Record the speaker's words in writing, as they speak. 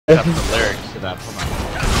look up the lyrics to that. Hold on.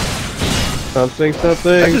 Something.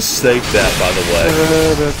 I just saved that, by the way.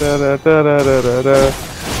 This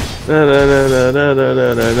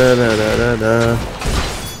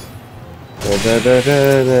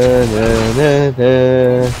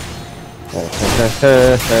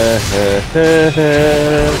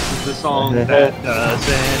is the song that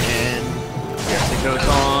doesn't end. Yes, it goes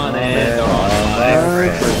on and on, my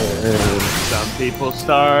friend. Some people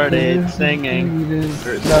started singing,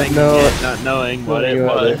 or singing it, not knowing what it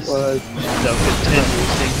was. They'll continue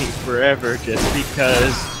singing forever just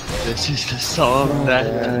because this is the song that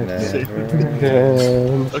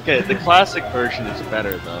Okay, the classic version is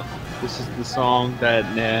better though. This is the song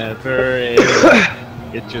that never ends.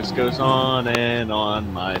 It just goes on and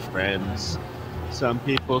on, my friends. Some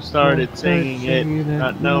people started singing it,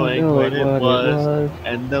 not knowing what it was,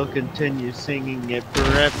 and they'll continue singing it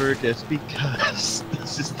forever just because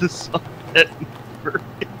this is the song that never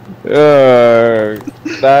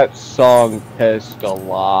ends. That song pissed a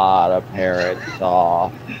lot of parents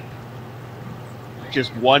off.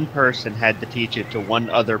 Just one person had to teach it to one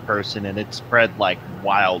other person, and it spread like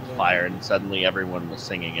wildfire, and suddenly everyone was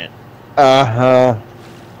singing it.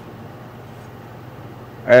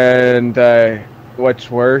 And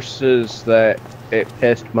what's worse is that it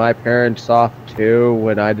pissed my parents off too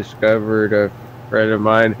when I discovered a friend of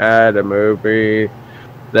mine had a movie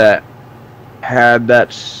that had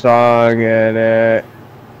that song in it.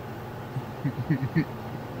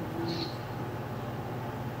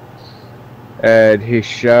 And he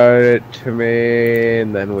showed it to me,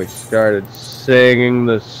 and then we started singing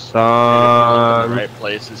the song. The right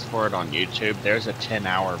places for it on YouTube. There's a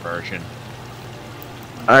 10-hour version.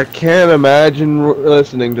 I can't imagine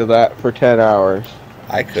listening to that for 10 hours.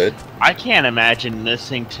 I could. I can't imagine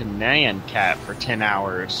listening to Nyan Cat for 10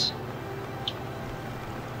 hours.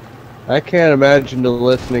 I can't imagine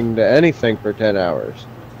listening to anything for 10 hours.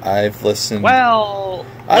 I've listened. Well,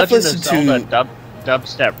 I've listened to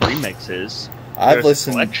dubstep remixes. I've There's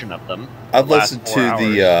listened. A collection of them. I've listened to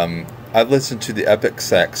the I've listened to the Epic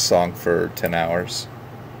Sax song for 10 hours.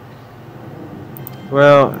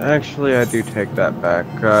 Well, actually, I do take that back.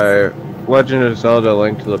 Legend of Zelda: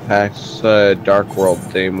 Link to the Past Dark World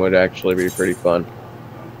theme would actually be pretty fun.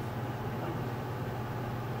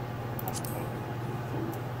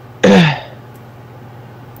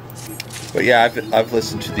 But yeah, I've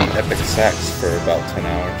listened to the Epic Sax for about 10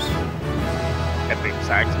 hours. Epic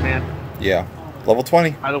Sax, man. Yeah, level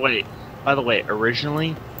 20. By the way,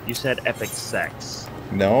 originally you said Epic Sex.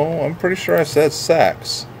 No, I'm pretty sure I said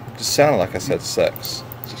sax. It just sounded like I said sex.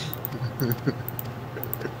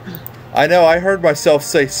 I know, I heard myself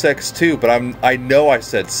say sex too, but I know I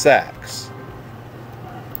said sax.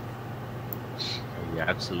 Are you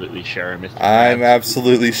absolutely sure, Mr. Krabs? I'm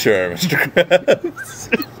absolutely sure, Mr. Krabs.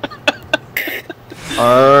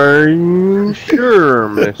 Are you sure,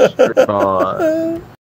 Mr. Todd?